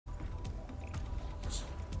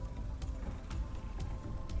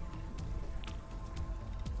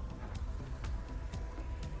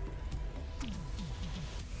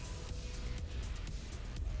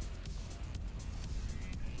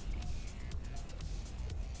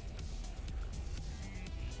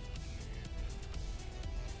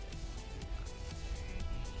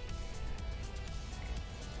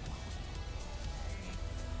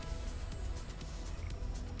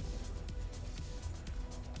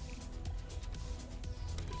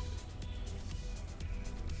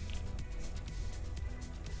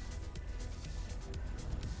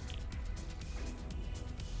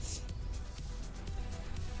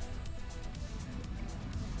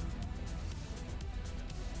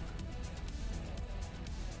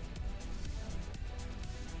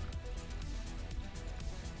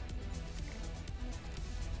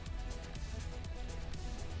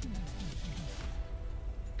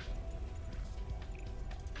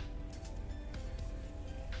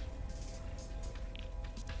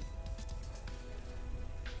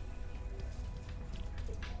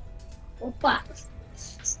Opa!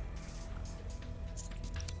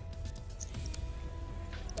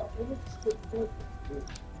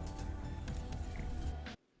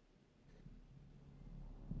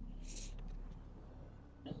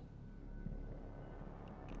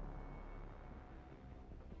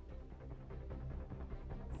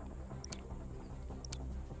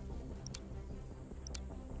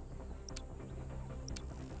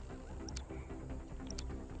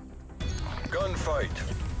 Gunfight.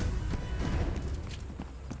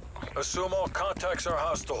 Assume all contacts are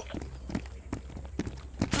hostile.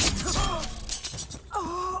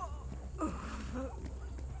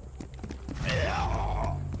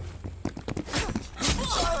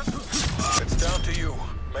 It's down to you.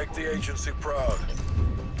 Make the agency proud.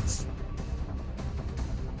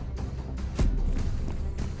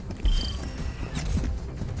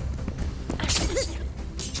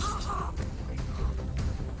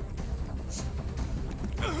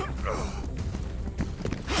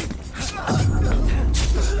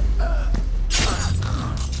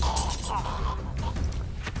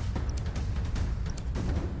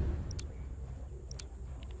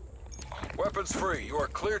 Weapons free. You are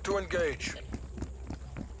clear to engage.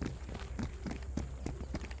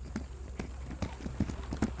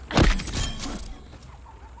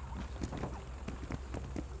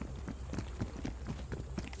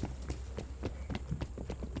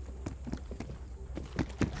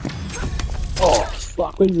 Oh,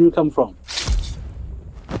 fuck, where did you come from?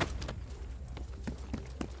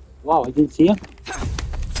 Wow, I didn't see him.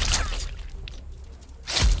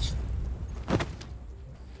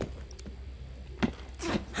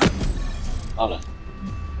 Alright.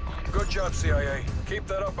 Good job, CIA. Keep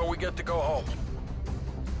that up and we get to go home.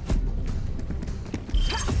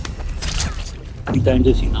 You down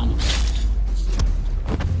this, you know.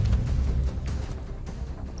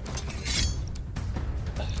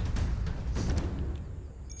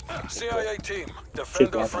 CIA team,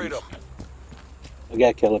 defend our freedom. I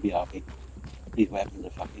gotta kill a BRB. These weapons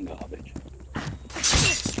are fucking garbage.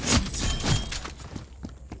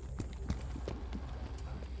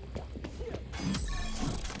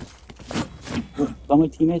 Got my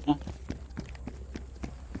teammates, huh?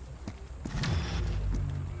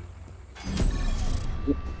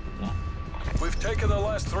 We've taken the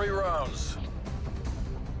last 3 rounds.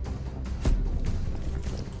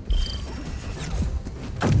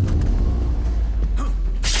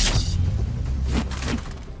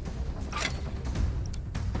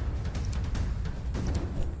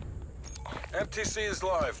 MTC is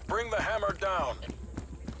live. Bring the hammer down.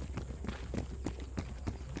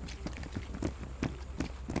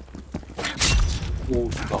 Oh,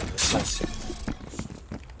 God, that's nice.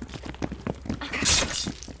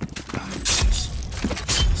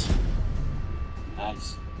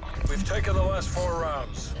 Nice. We've taken the last 4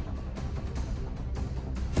 rounds.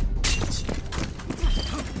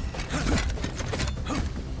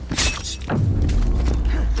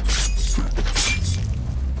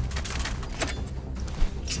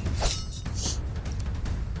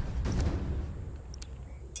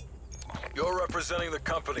 You're representing the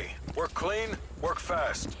company. Work clean, work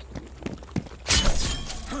fast.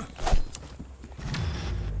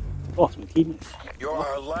 Oh, it's my teammate. You're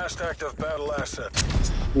our last active battle asset.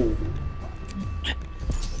 Ooh.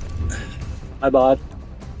 My bad.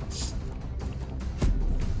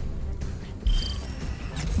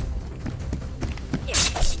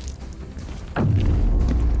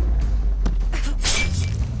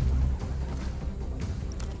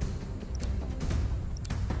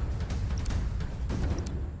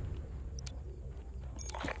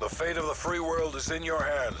 The fate of the free world is in your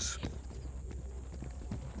hands.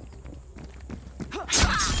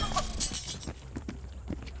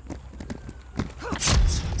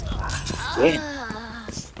 Wait.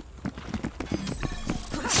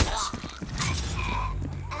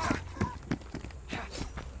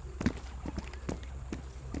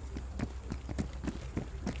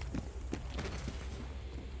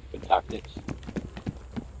 Good tactics.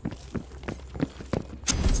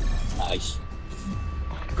 Nice.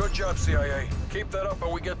 Good job, CIA. Keep that up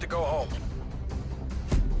and we get to go home.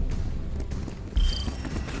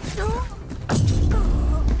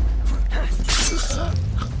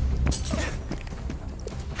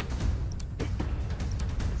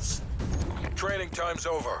 Training time's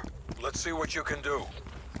over. Let's see what you can do.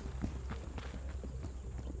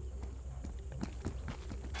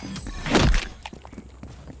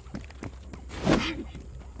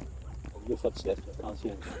 Your footsteps, I can't see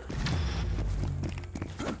anything.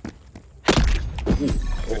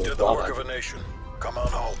 You did the work of a nation. Come on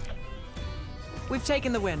home. We've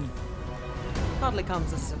taken the win. Hardly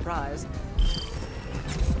comes as a surprise.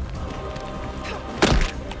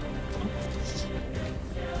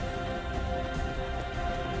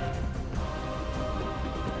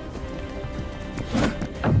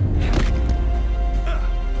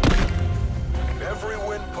 Every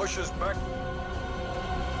wind pushes back.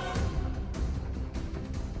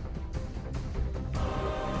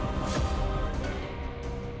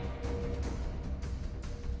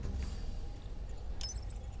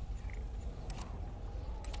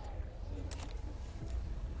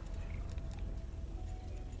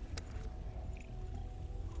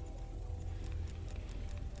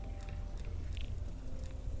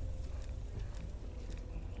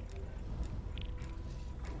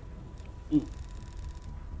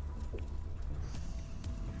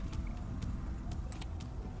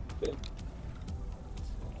 Okay.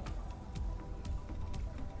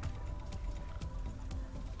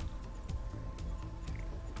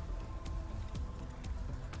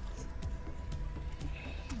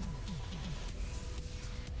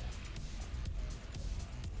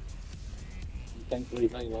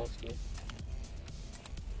 Thankfully, I lost it.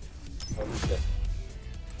 Okay.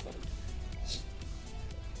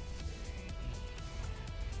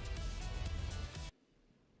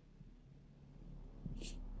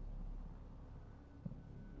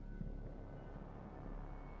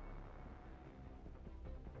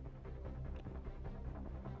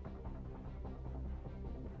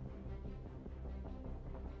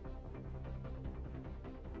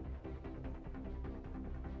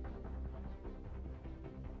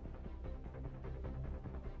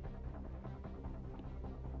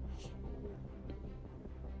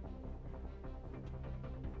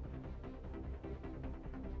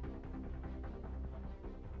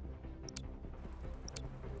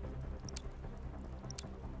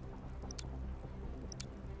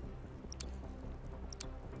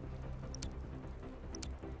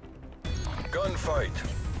 Gunfight.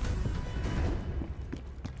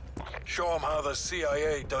 Show them how the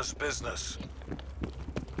CIA does business.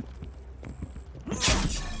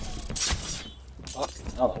 Fucking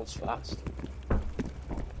hell, that was fast.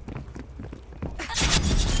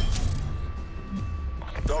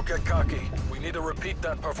 Don't get cocky. We need to repeat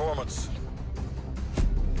that performance.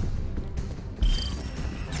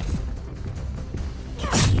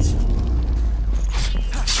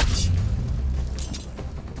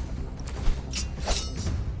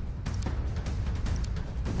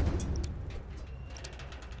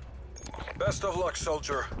 Best of luck,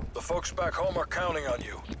 soldier. The folks back home are counting on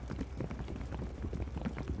you.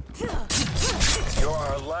 You're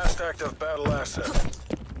our last active battle asset.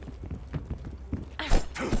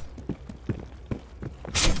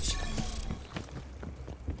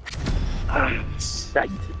 Right.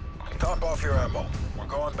 Top off your ammo. We're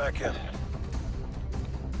going back in.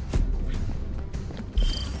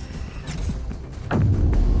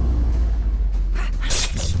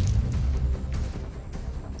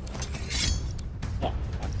 Oh,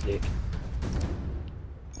 fuck's sake.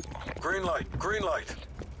 Green light, green light.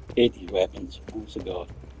 Hate these weapons. Honest to God.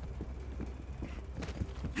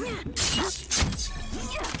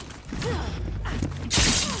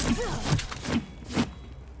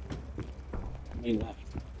 Main left.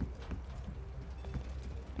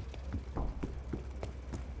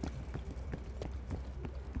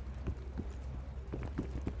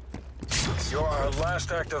 You're our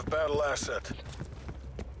last active battle asset.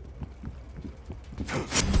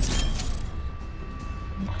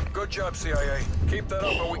 Good job, CIA. Keep that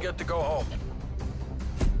up or we get to go home.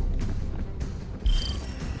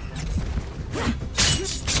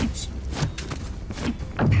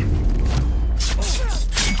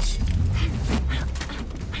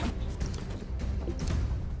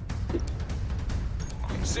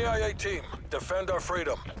 CIA team, defend our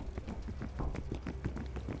freedom.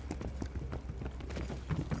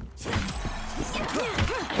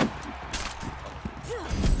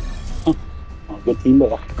 Oh, good team,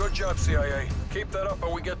 brother. Good job, CIA. Keep that up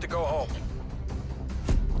or we get to go home.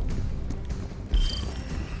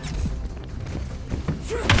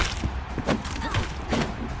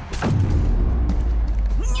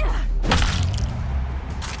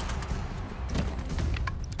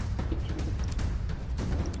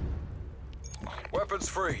 Weapons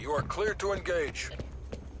free. You are clear to engage.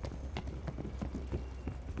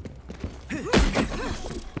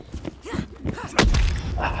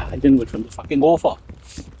 I didn't know which one to fucking go for.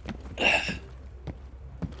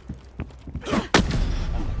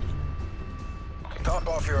 Top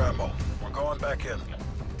off your ammo. We're going back in.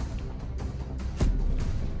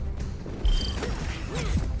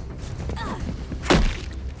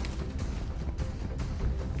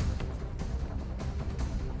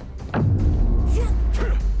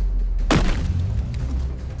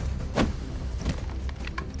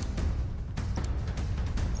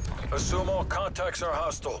 contacts are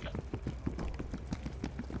hostile.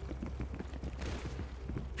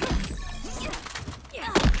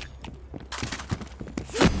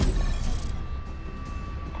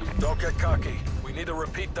 Don't get cocky. We need to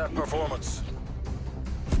repeat that performance.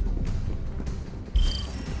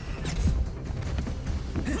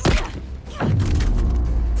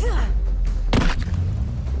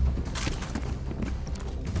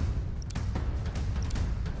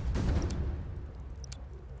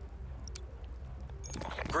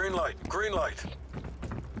 Green light, green light.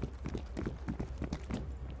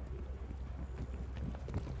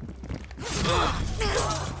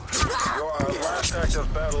 You're our last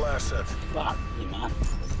active battle asset. Fuck you, man.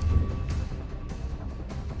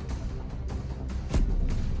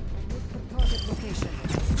 Target location.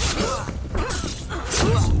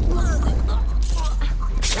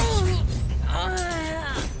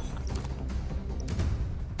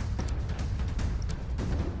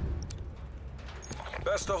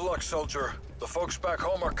 Best of luck, soldier. The folks back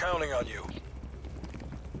home are counting on you.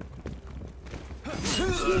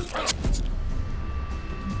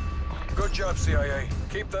 Good job, CIA.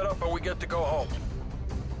 Keep that up and we get to go home.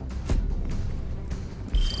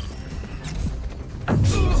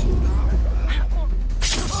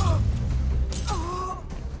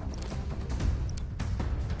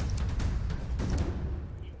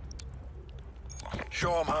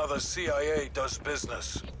 Show them how the CIA does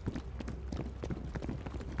business.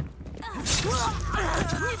 You're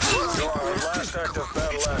our last active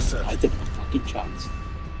battle asset. I didn't have a fucking chance.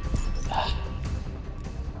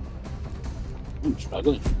 I'm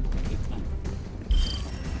struggling. Big time.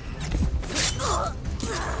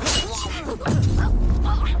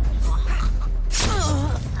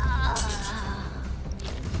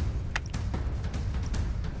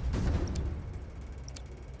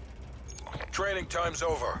 Training time's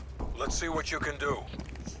over. Let's see what you can do.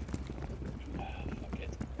 Fuck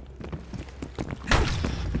it.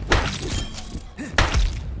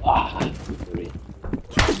 Sorry.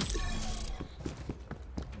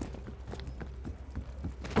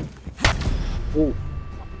 Oh,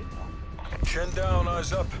 Chin down,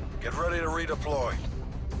 eyes up. Get ready to redeploy.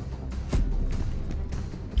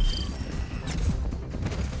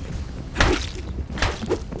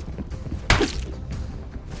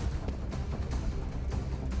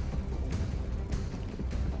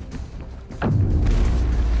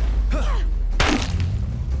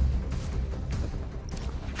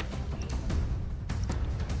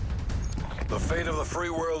 The fate of the free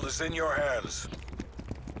world is in your hands.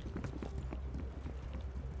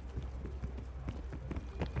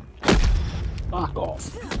 fuck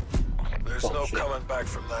off. There's no Bullshit. coming back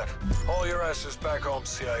from that. Haul your asses back home,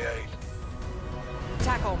 CIA.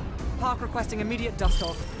 TACOM. Park requesting immediate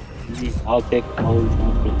dust-off. I'll take all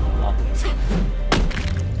responsibility.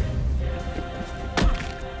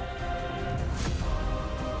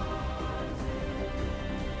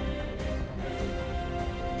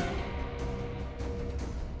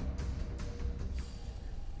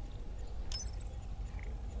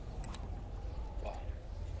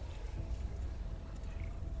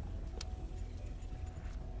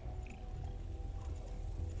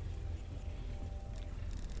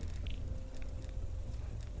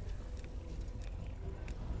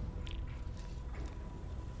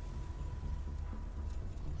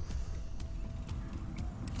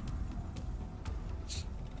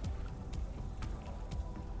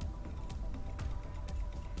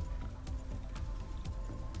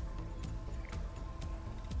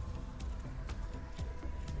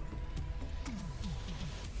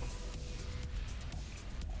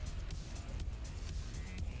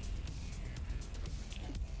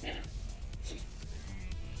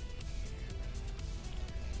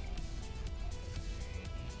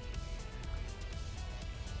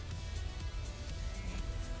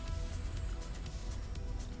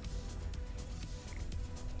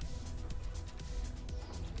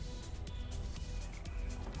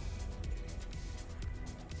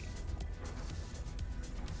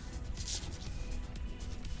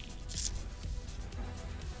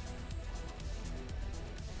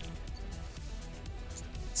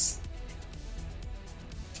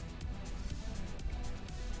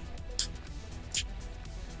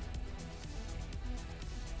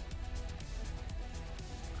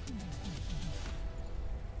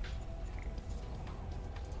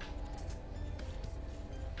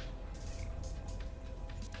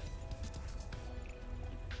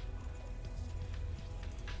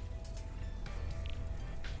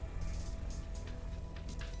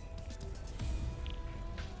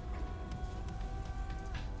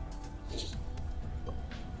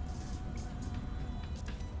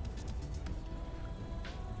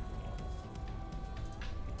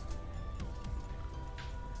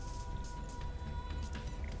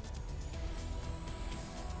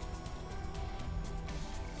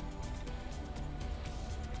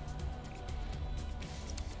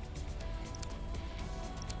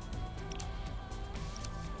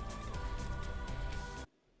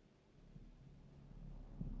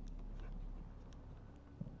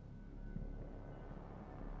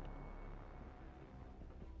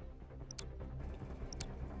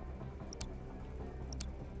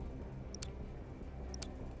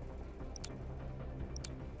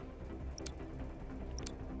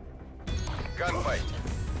 Gunfight.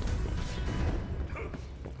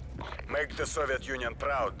 Make the Soviet Union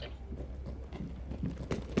proud.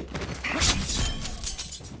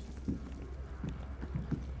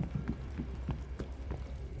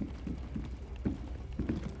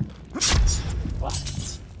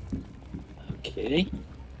 What? Okay.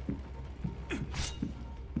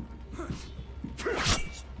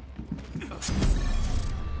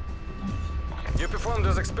 You performed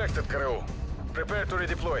as expected, Kareu. Prepare to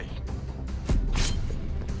redeploy.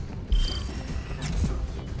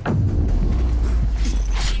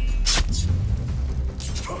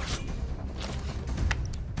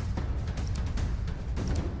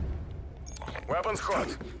 Weapons hot.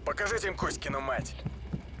 Покажите им Кузькину мать.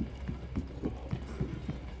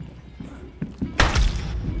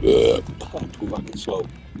 I'm too fucking slow.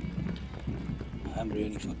 I'm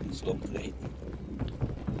really fucking slow today.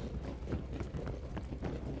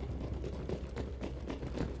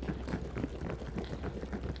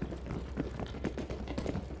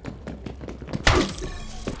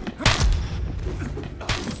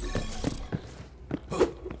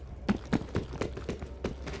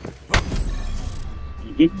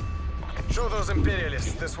 Show those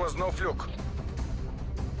imperialists this was no fluke.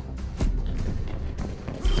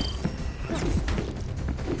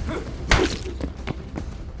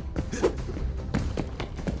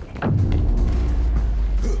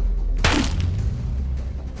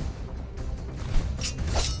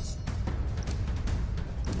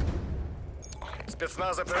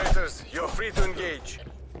 Spetsnaz operators, you're free to engage.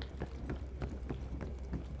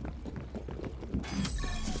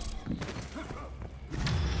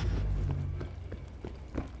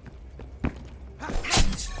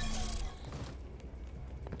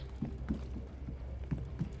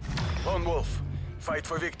 Lone Wolf, fight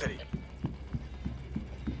for victory.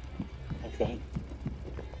 Okay.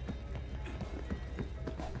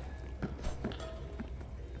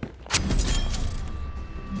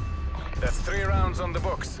 That's 3 rounds on the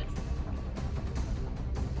books.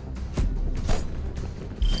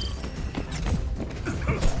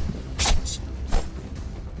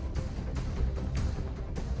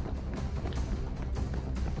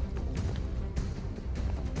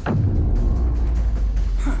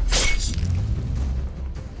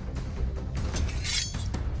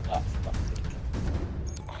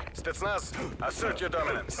 Spetsnaz, assert your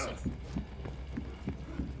dominance.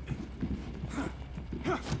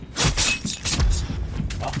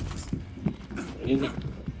 Really?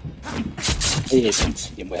 It isn't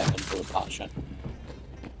fucking weapon for passion.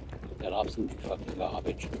 They're absolutely fucking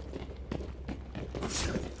garbage.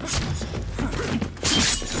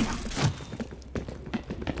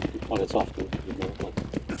 Well, it's off to the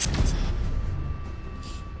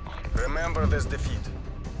Remember this defeat.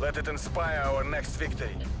 Let it inspire our next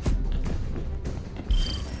victory.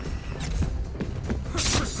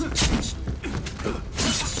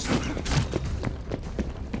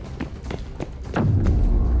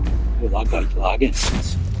 that guy's lagging.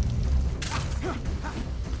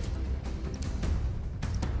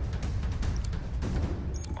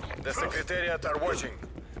 The Secretariat are watching.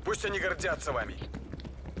 Пусть они гордятся вами.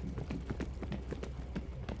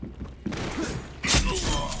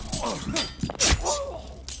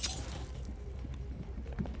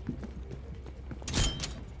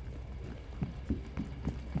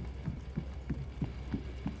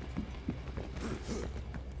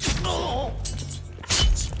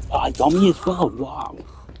 Ah, dummy as well, wow.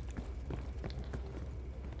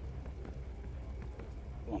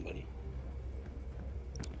 Come on, buddy.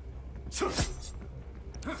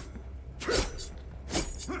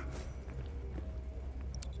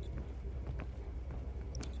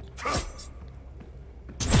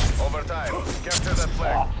 Overtime. Capture that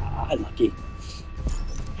flag. Ah, lucky.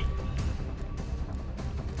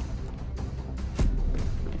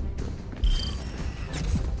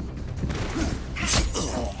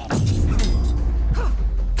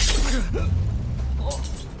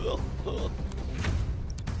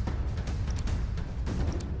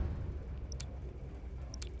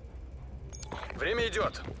 Время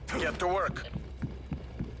идет. Get to work.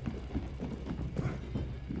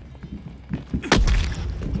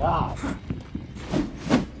 Wow.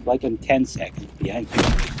 Like I'm 10 seconds behind.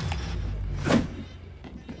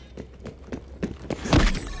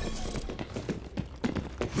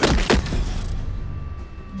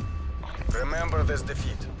 Remember this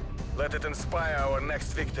defeat. Let it inspire our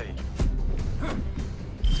next victory.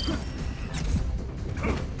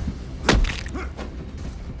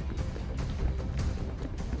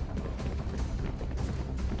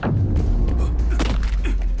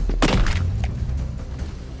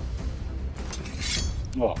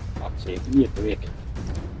 Oh, fuck's sake, give me a break.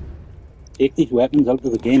 Take these weapons out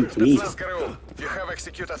of the game, please. Spetsnaz ГРУ, you have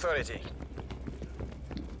execute authority.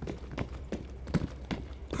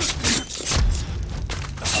 I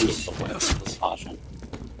love the weapons, this harsh one.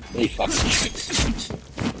 They fucking shit.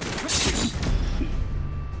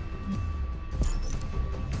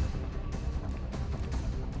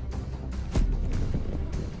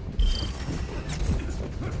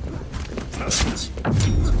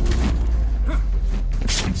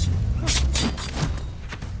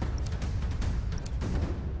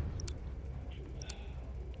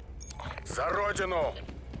 За родину!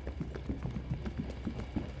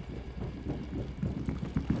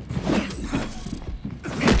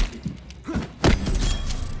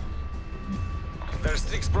 Their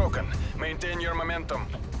streak's broken. Maintain your momentum.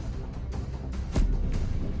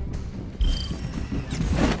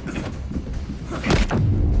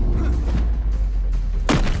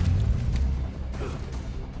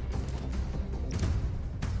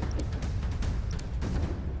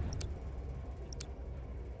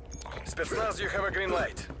 Spetsnaz, you have a green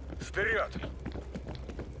light. Вперед!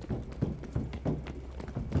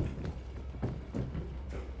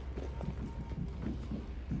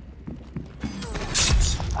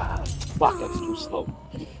 Fuck, that's too slow.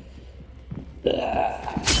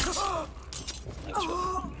 Nice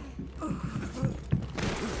one.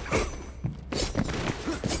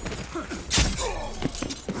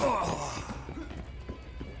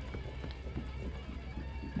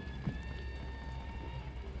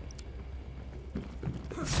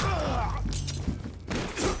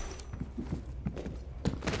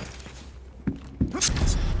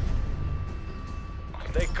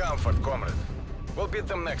 Take comfort, comrade. We'll beat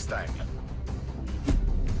them next time.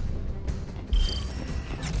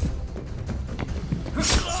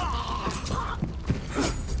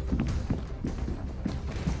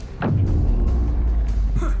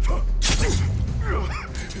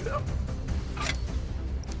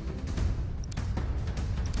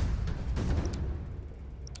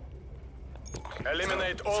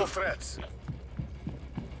 Eliminate all threats.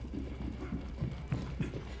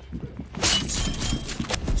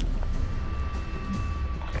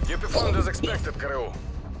 You performed as expected, ГРУ.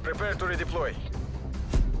 Prepare to redeploy.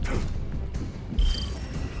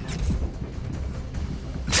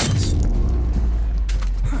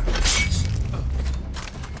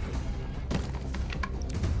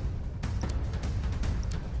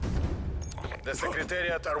 The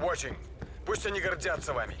Secretariat are watching. Пусть они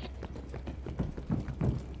гордятся вами.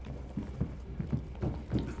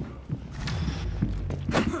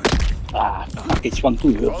 Ah, fuck, it's one too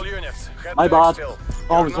All good. units, head My to bad. exfil.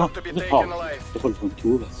 Oh, You're it's not not. to be taken Oh, alive. the whole one,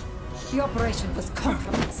 two of us. The operation was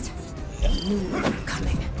compromised. Knew we were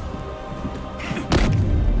coming.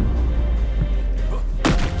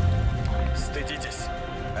 Стыдитесь.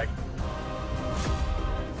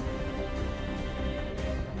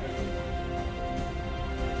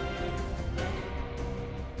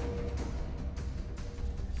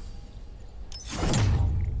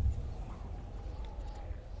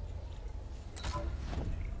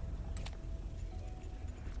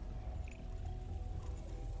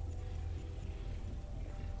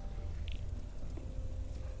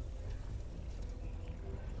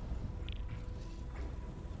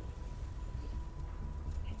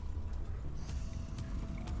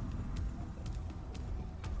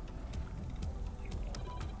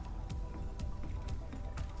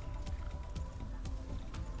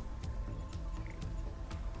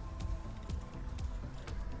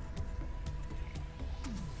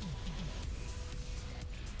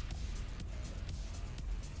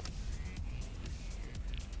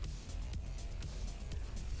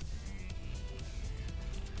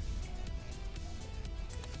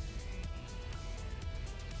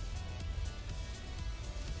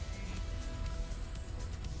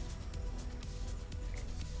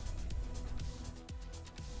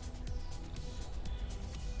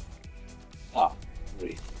 Ah,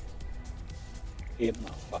 great. Hate my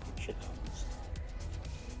fucking shit happens.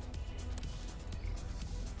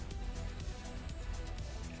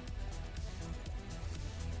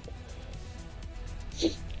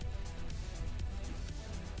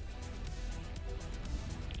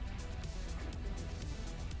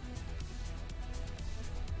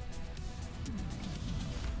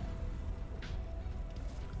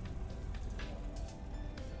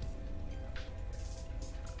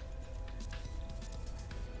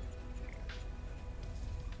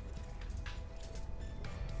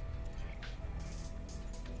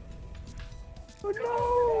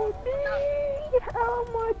 No, me! How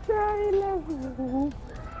much I love you!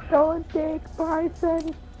 Don't take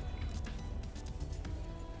Bryson!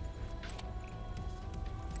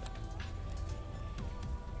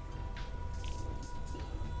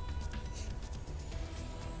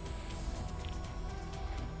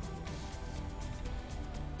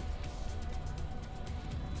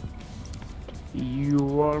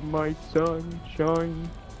 You are my sunshine,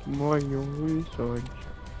 my only sunshine.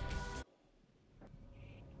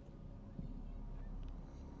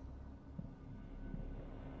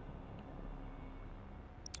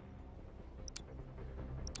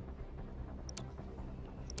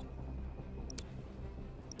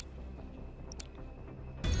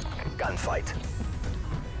 Gunfight.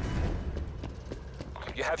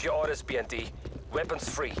 You have your orders, BND. Weapons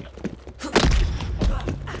free.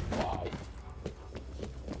 Wow.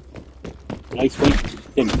 Nice swing.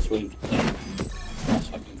 Timmy swing. That's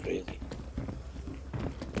fucking crazy.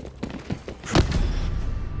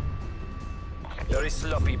 Very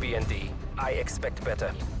sloppy, BND. I expect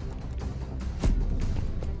better.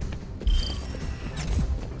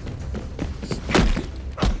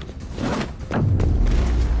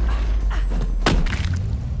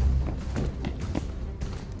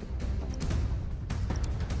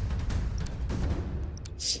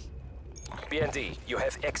 BND, you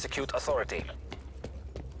have execute authority.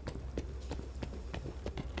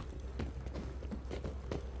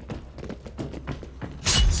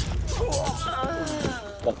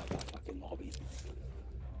 Fucking lobby.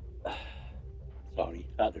 Sorry,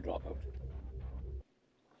 had to drop out.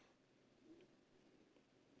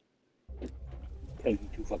 Can't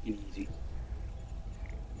be too fucking easy.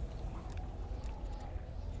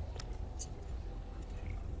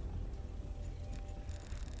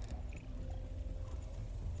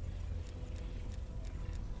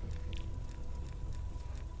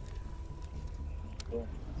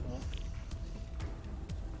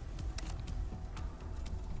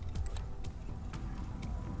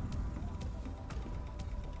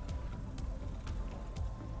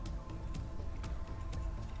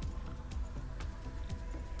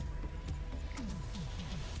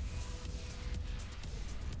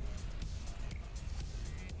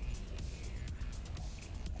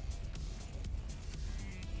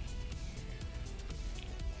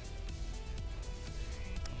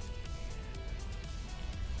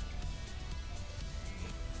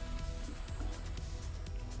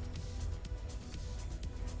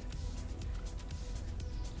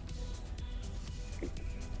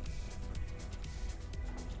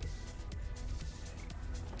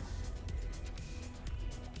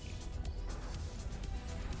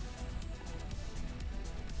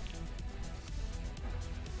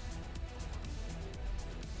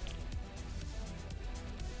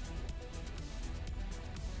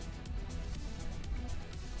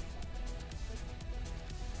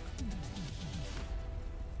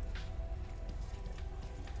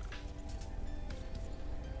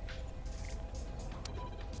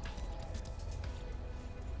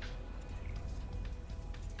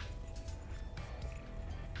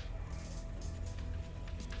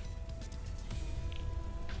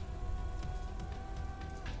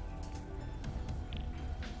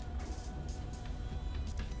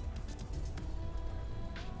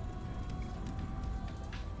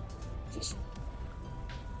 Just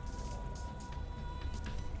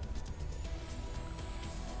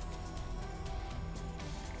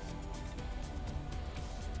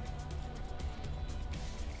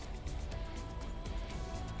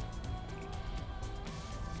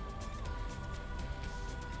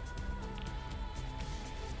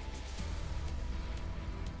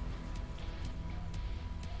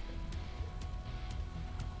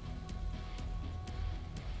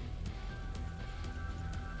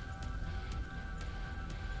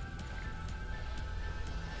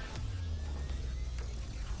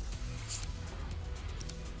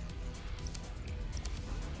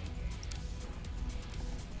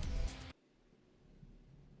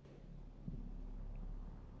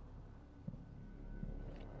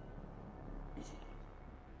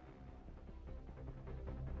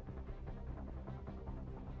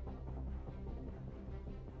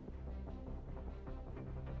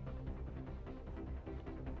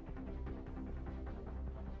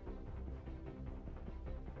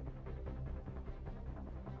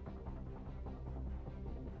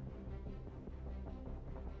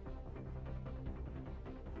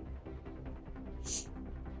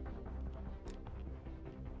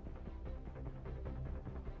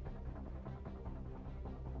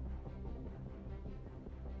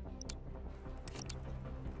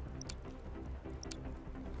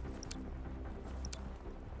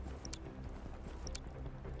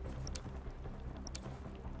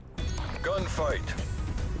Gunfight.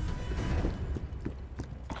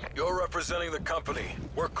 You're representing the company.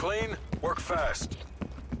 Work clean, work fast.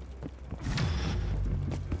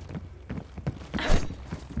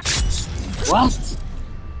 what?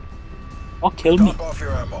 What killed me? Top off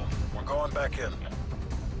your ammo. We're going back in.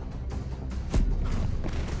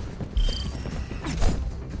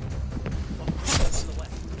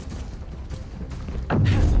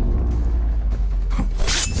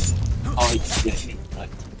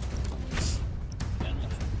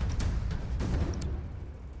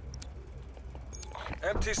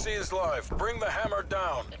 MTC is live. Bring the hammer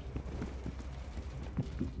down.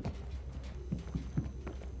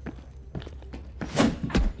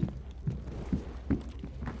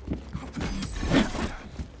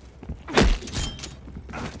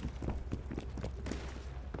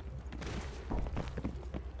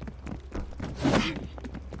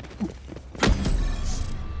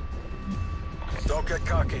 Don't get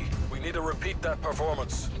cocky. We need to repeat that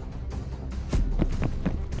performance.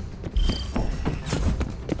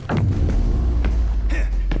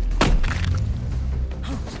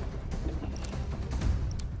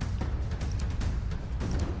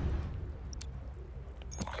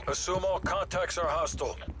 Assume all contacts are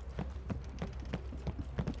hostile.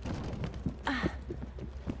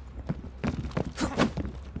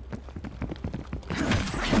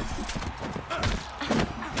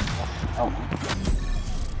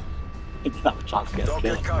 Didn't have a chance to get a Don't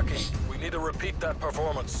kill. get cocky. We need to repeat that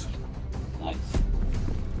performance. Nice.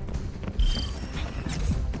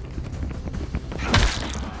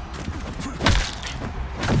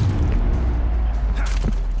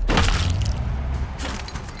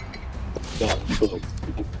 Cool.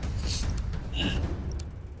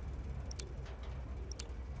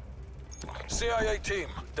 CIA team,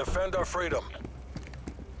 defend our freedom.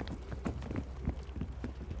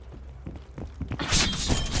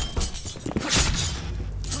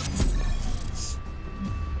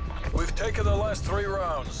 We've taken the last 3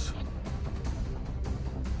 rounds.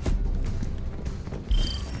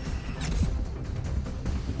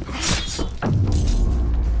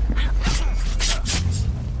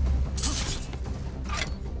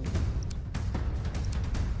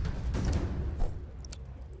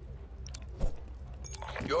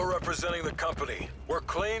 You're representing the company. Work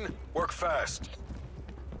clean, work fast.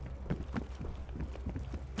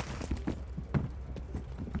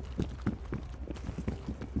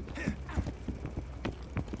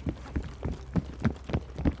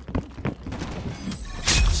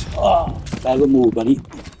 Oh, bad move, buddy.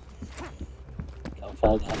 Don't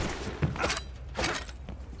fall down.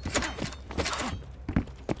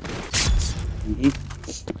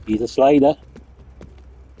 He's a slider.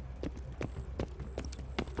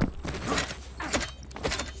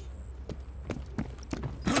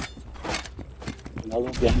 Another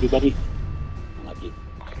one behind you, buddy. Lucky.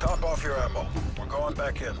 Top off your ammo. We're going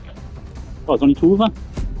back in. Oh, there's only 2 of them.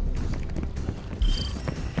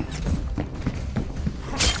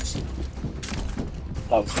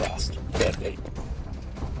 That was fast. Fair play.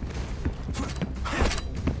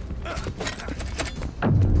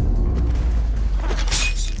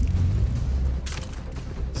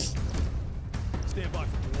 Stand by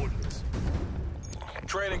for coordinates.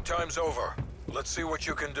 Training time's over. Let's see what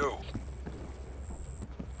you can do.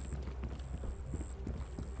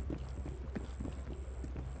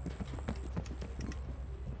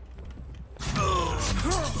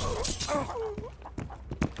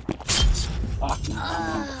 Fuck,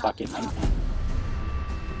 man. Fucking nightmare.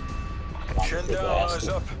 Chin down, eyes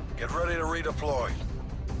up. Get ready to redeploy.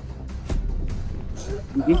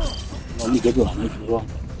 Only good one, if you're wrong.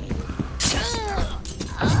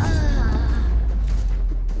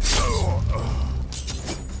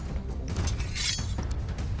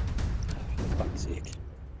 For fuck's sake.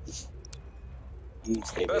 I'm gonna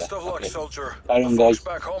stay Best there. of luck, Okay. soldier. Carry on, The folks guys.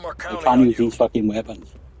 back home are I counting can't on use you. these fucking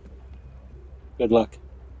weapons. Good luck.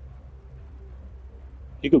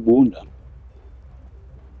 You could wound them.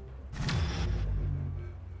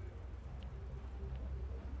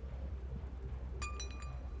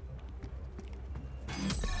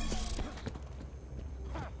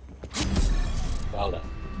 Well done.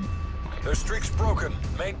 Their streak's broken.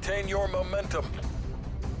 Maintain your momentum.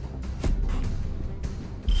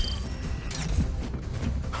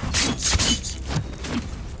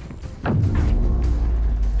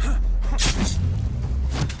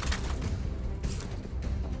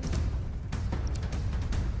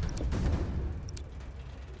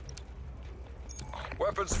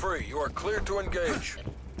 Weapons free. You are clear to engage.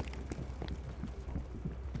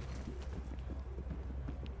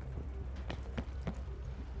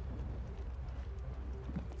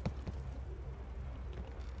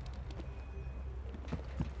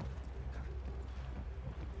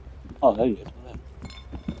 Oh, there you go.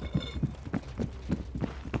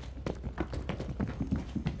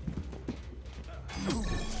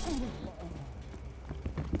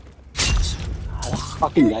 Ah, that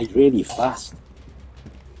fucking guy's really fast.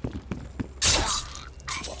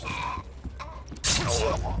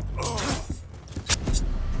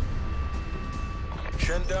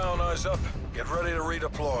 Chin down, eyes up. Get ready to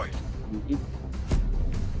redeploy. Mhm.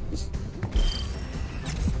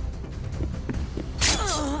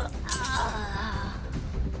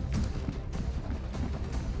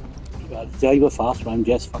 I go faster, I'm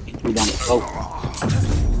just fucking too damn slow.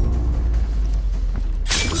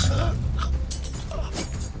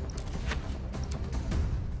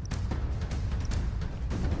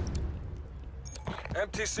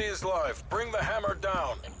 MTC is live. Bring the hammer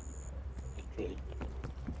down. Literally.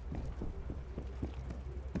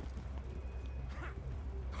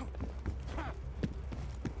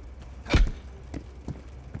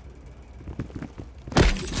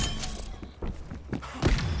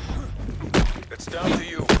 It's down to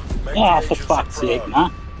you. Make Ah, the for agents fuck's sake,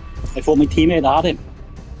 proud. man. I thought my teammate had him.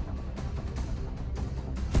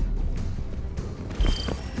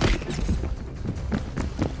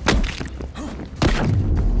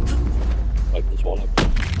 Wipe this wall out.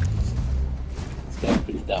 It's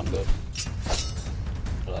pretty damn good.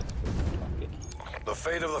 The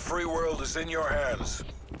fate of the free world is in your hands.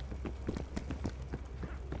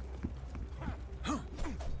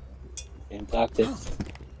 Same tactics.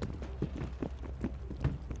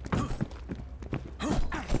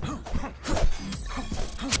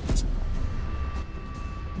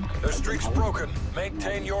 Their streak's broken.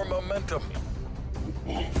 Maintain your momentum.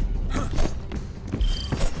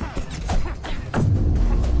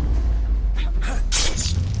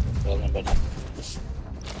 Well done, buddy.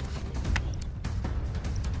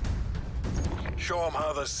 Show them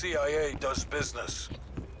how the CIA does business.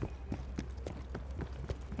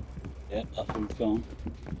 Yeah, that's where it's going.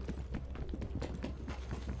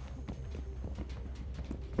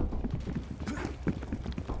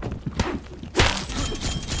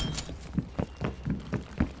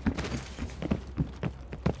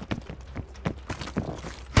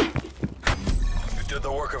 You did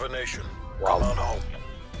the work of a nation. Wow. Come on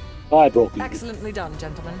home. I broke him. Excellently done,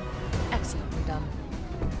 gentlemen. Excellently done.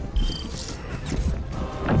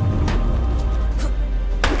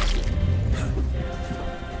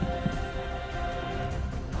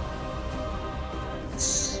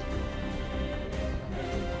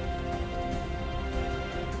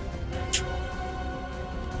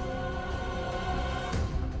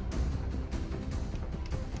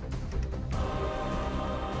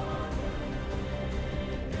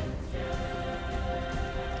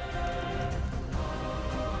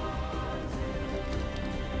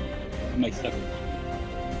 My second.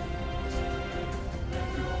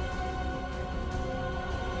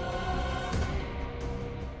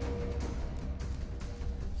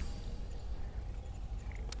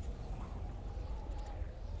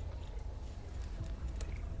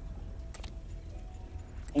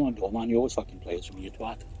 Come on, Doorman, you always fucking play it from you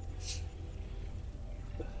twat.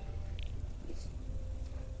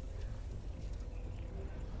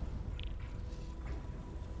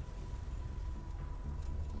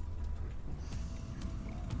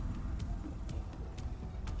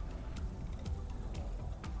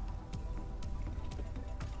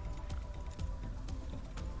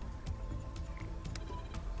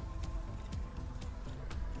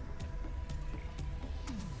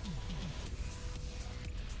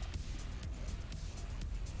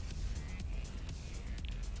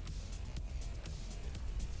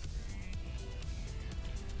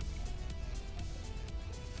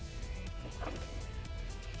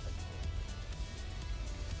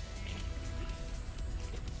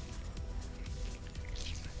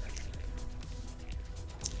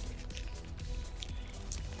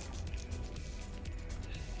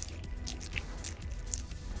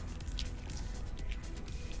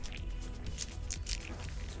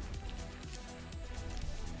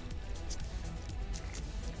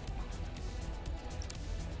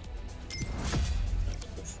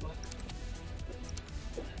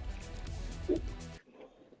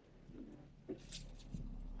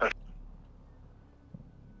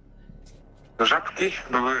 Do żabki,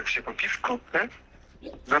 bawełek się po piwku, nie?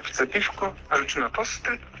 W żabce piwko, a rzeczy na tosty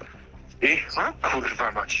i... o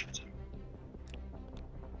kurwa mać.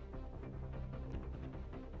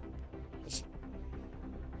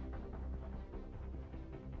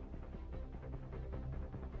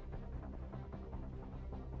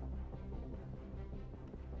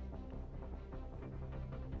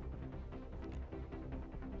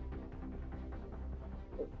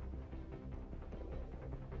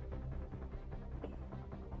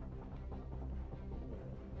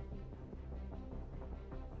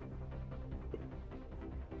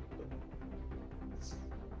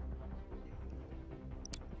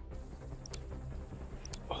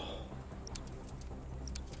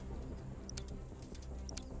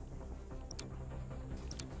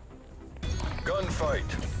 Gunfight.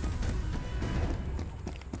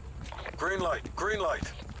 Green light, green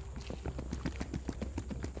light.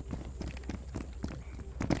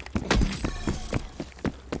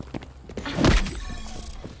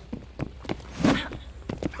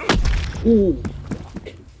 Ooh,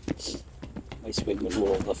 fuck. My swing was all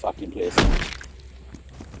over the fucking place.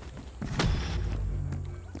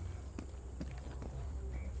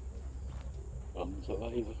 I'm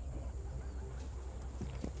survivor.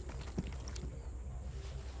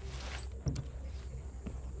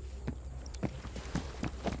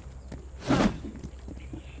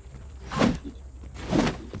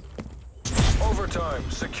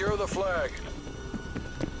 Overtime. Secure the flag.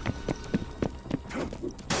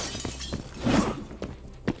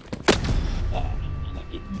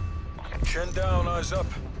 Lucky. Chin down, eyes up.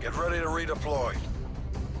 Get ready to redeploy.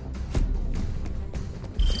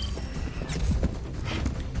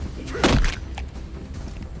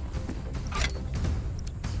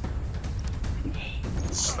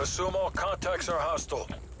 Assume all contacts are hostile.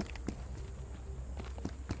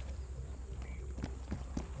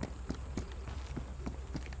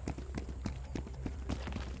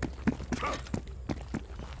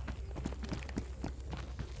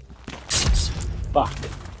 Fuck.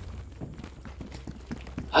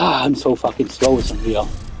 Ah, I'm so fucking slow as I'm here.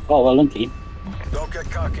 Oh, well, team. Don't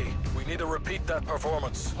get cocky. We need to repeat that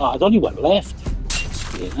performance. Ah, there's only one left.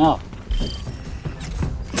 Yeah, now.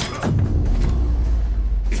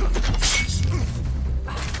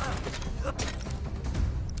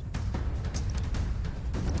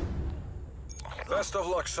 Best of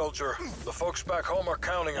luck, soldier. The folks back home are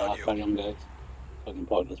counting on you. Carry on, guys. Fucking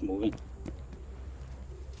pointless moving.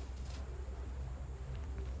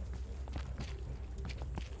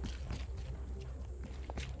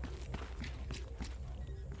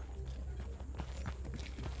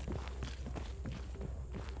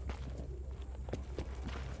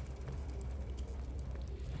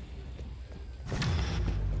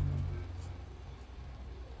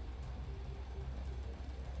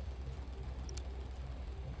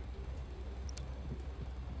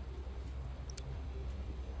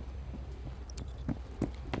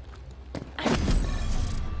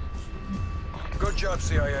 Good job,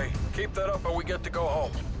 CIA. Keep that up and we get to go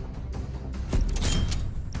home.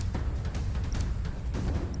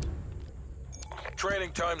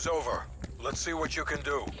 Training time's over. Let's see what you can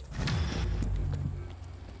do.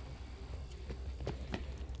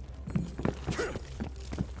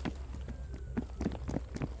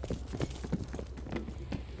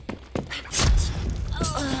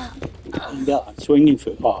 Yeah, I'm swinging for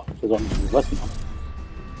the West now.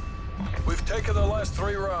 We've taken the last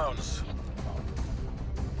 3 rounds.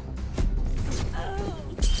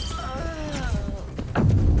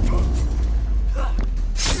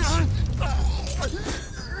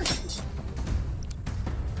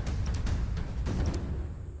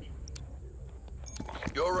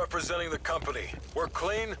 You're representing the company. Work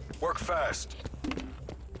clean, work fast.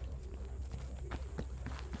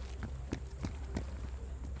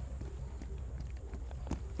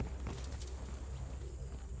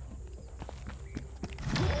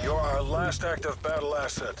 You're our last active battle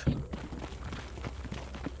asset.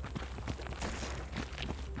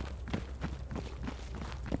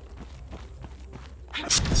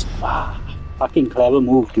 Ah, fucking clever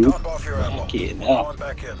move, dude. Top off your ammo. Fucking Go hell. on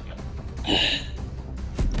back in.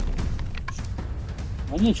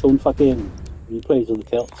 Why are you showing fucking replays of the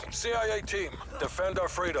kills? CIA team, defend our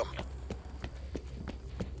freedom.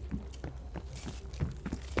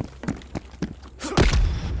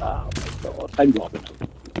 Oh my god, I'm robbing him.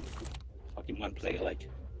 Fucking one player, like.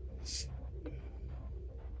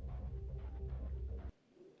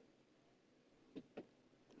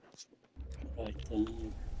 Right,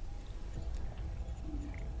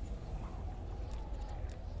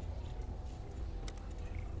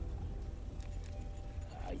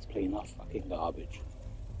 he's playing that fucking garbage.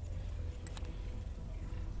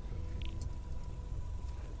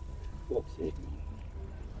 Fuck's sake, man.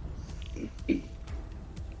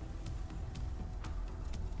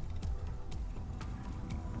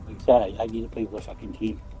 Like I said, I need to play with a fucking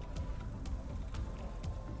team.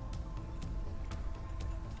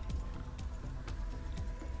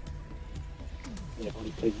 They've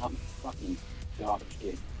only played that fucking garbage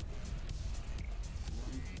game.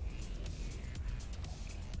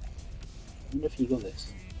 I wonder if you got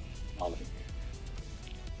this. Ollie.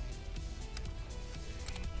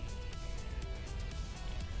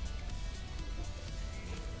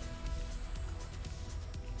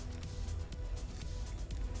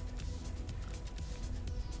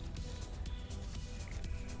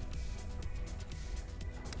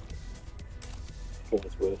 For what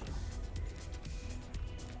it's worth.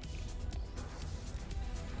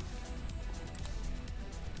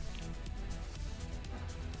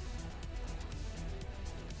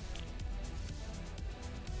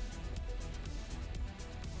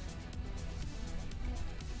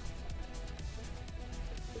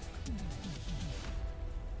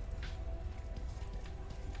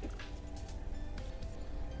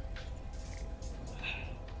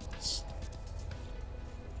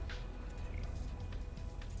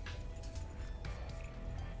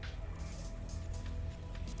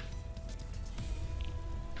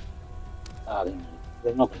 Ah,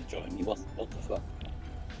 they're not going to join me. What the fuck?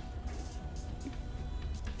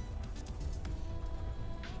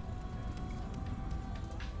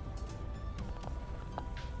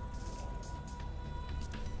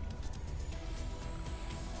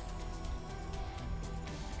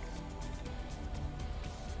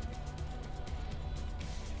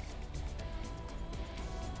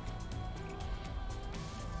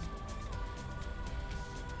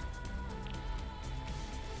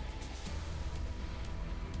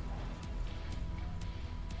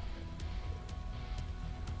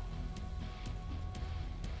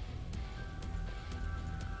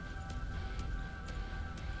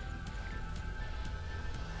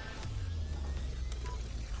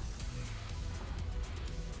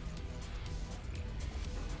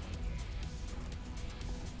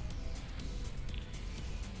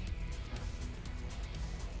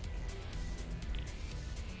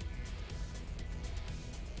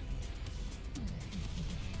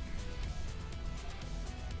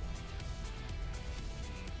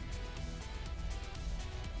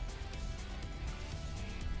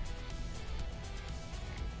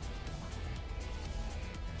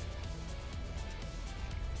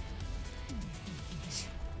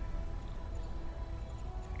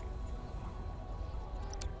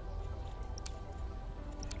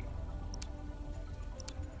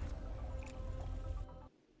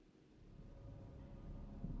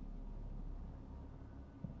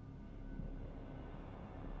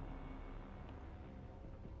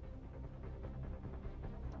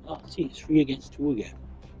 Oh, see, it's 3 against 2 again.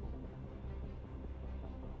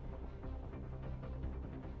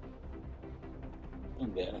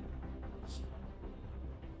 Don't get it.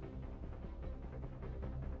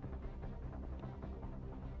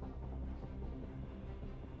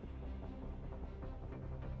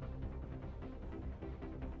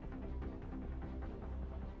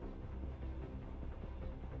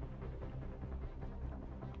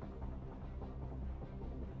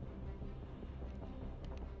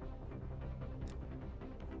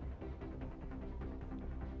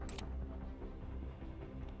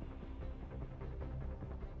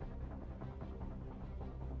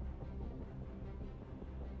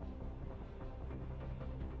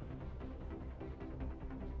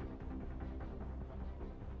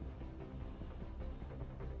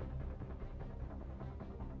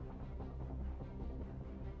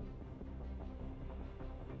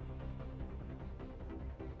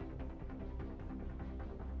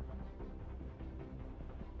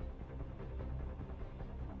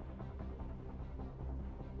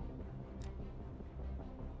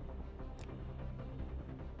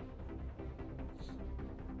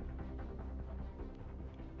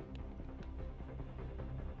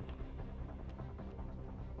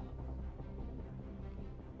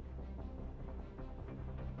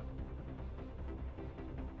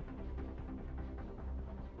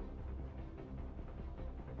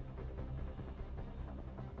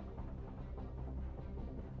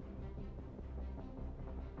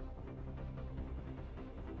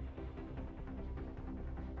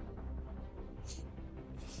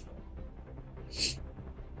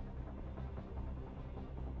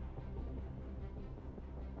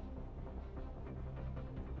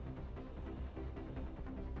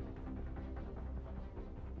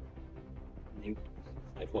 Nope.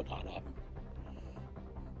 I thought that happened.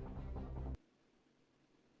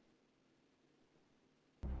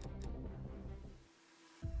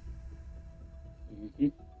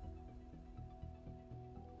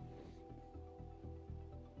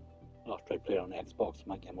 After I play on Xbox,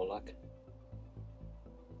 might get more luck.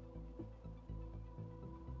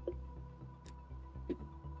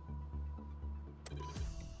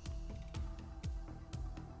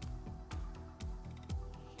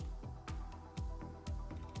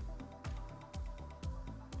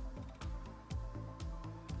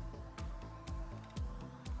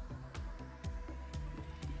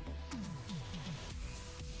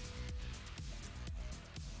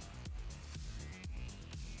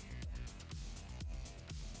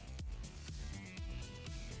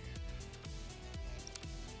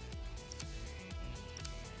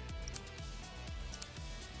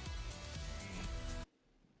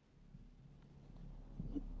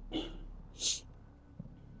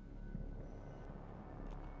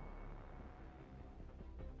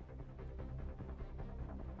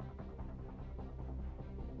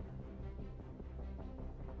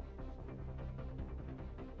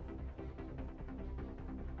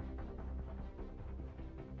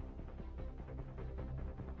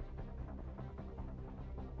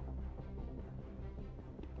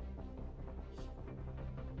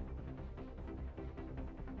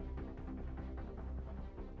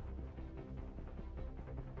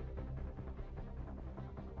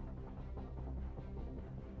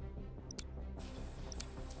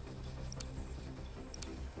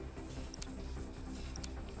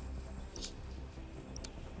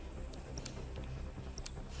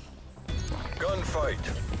 fight.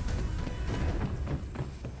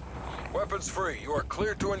 Weapons free. You are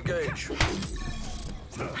clear to engage.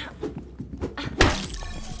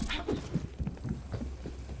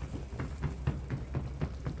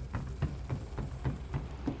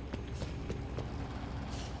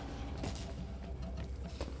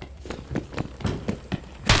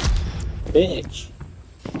 Bitch.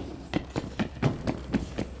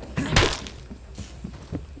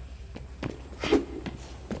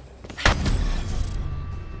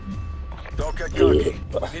 Don't get cocky.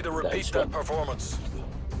 We need to repeat that performance.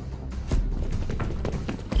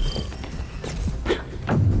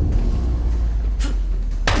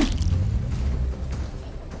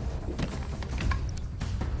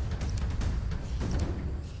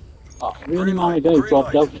 Oh, really, Green my light, guy green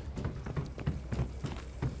dropped light. out.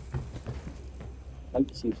 I'd like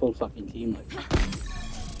to see full fucking team like.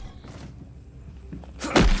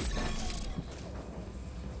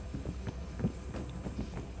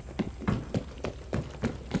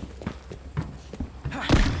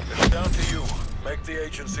 It's down to you. Make the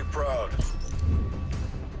agency proud.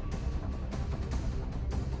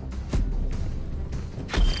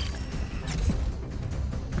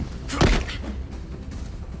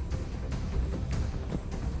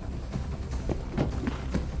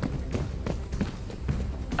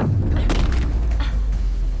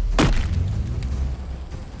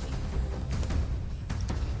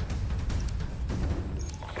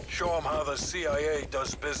 Show them how the CIA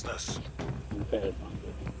does business. Fair.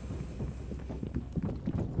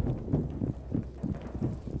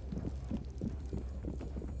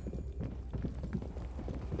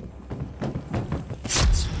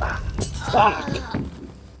 Fuck!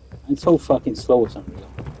 I'm so fucking slow, it's unreal.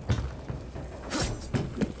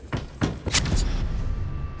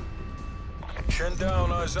 Chin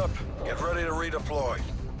down, eyes up. Get ready to redeploy.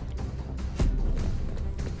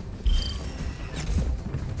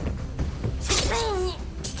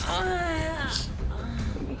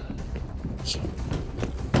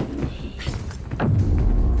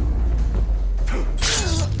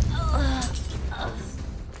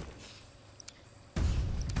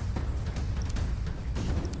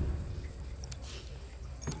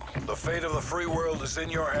 The fate of the free world is in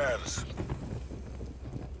your hands.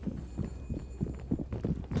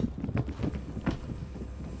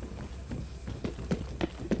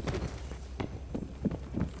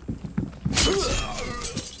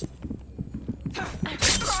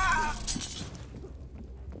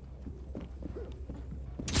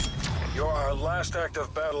 You're our last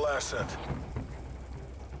active battle asset.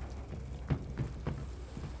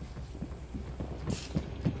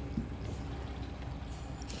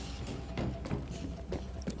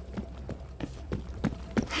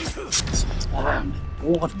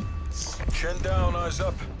 What? Chin down, eyes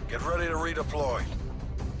up. Get ready to redeploy.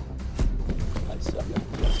 I suck.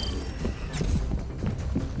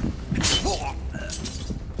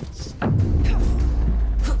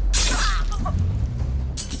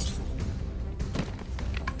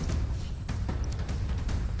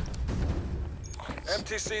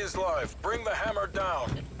 MTC is live. Bring the hammer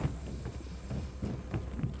down.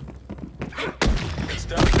 It's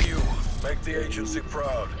down to you. Make the agency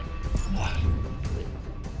proud.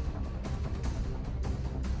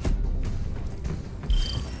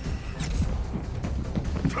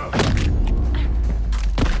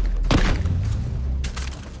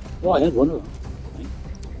 Oh, I had one of them.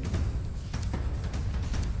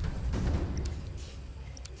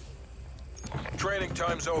 Training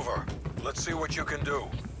time's over. Let's see what you can do.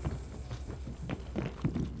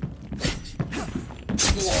 It's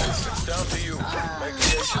down to you. Make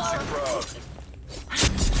the agency proud.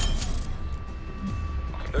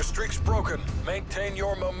 Their streak's broken. Maintain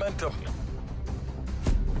your momentum.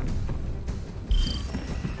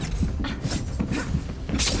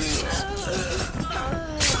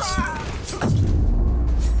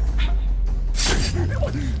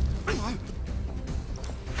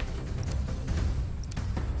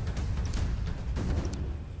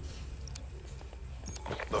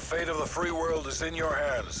 The fate of the free world is in your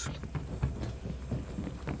hands.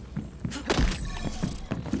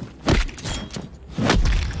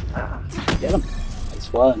 Get him.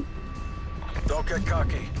 Nice one. Don't get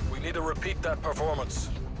cocky. We need to repeat that performance.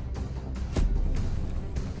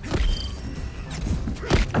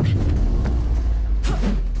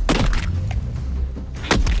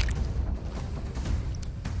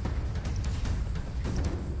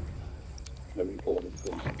 Very important.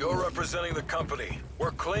 You're representing the company.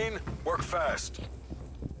 Work clean, work fast.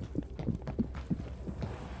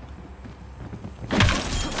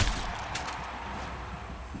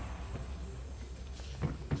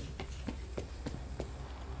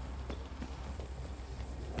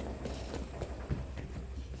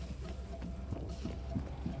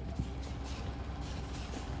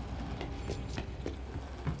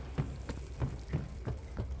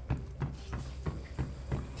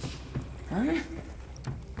 What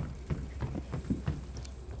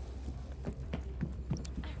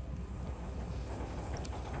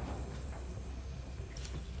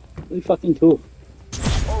you fucking do?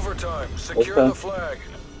 Overtime. Secure Okay. the flag.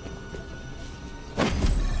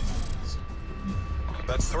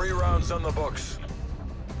 That's 3 rounds on the books.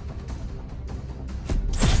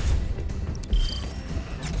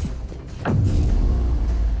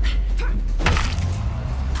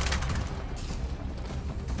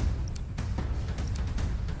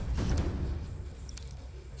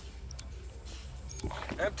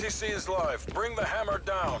 MTC is live. Bring the hammer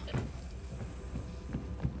down.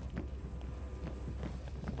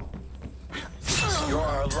 You're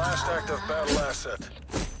our last active battle asset.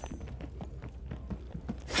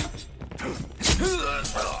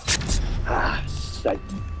 Ah, shit.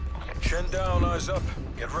 Chin down, eyes up.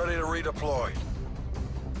 Get ready to redeploy.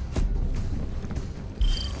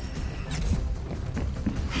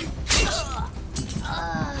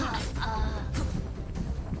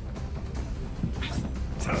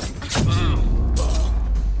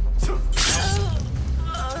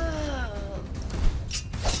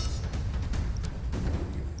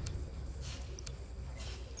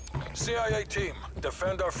 CIA team,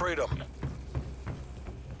 defend our freedom.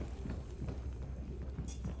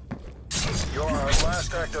 You're our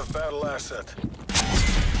last active battle asset.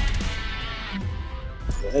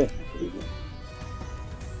 Yeah, there you go.